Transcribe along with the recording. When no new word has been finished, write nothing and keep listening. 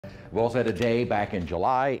We've also had a day back in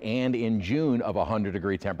July and in June of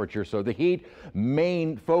 100-degree temperature, so the heat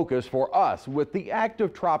main focus for us. With the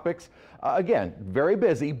active tropics, again, very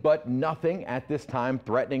busy, but nothing at this time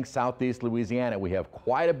threatening southeast Louisiana. We have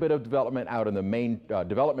quite a bit of development out in the main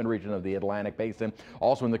development region of the Atlantic Basin,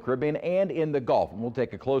 also in the Caribbean and in the Gulf. And we'll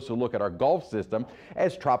take a closer look at our Gulf system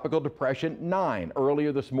as Tropical Depression 9.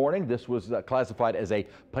 Earlier this morning, this was classified as a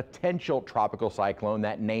potential tropical cyclone.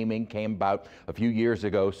 That naming came about a few years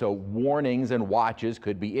ago, so warnings and watches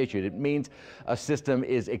could be issued. It means a system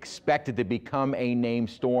is expected to become a named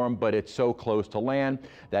storm, but it's so close to land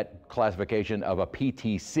that classification of a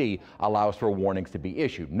PTC allows for warnings to be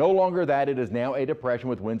issued. No longer that, it is now a depression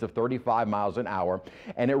with winds of 35 miles an hour,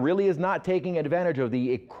 and it really is not taking advantage of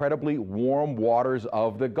the incredibly warm waters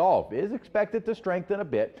of the Gulf. It is expected to strengthen a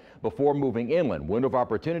bit before moving inland. Window of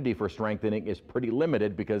opportunity for strengthening is pretty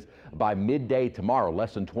limited because by midday tomorrow,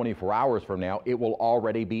 less than 24 hours from now, it will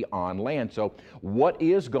already be on land. So what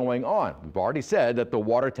is going on? We've already said that the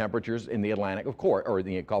water temperatures in the Atlantic, of course, or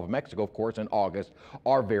the Gulf of Mexico, of course, in August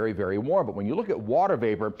are very, very warm. But when you look at water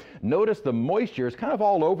vapor, notice the moisture is kind of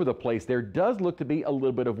all over the place. There does look to be a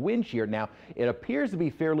little bit of wind shear. Now, it appears to be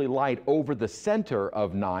fairly light over the center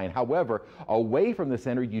of 9. However, away from the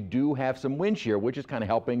center, you do have some wind shear, which is kind of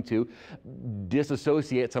helping to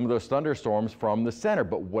disassociate some of those thunderstorms from the center.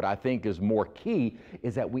 But what I think is more key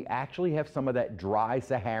is that we actually have some of that dry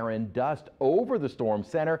Saharan dust over the storm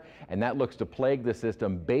center, and that looks to plague the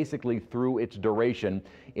system basically through its duration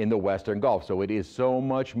in the western Gulf. So it is so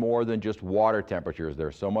much more than just water temperatures.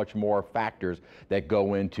 There's so much more factors that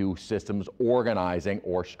go into systems organizing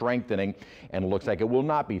or strengthening, and it looks like it will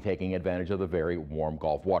not be taking advantage of the very warm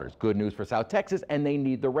Gulf waters. Good news for South Texas, and they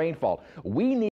need the rainfall. We need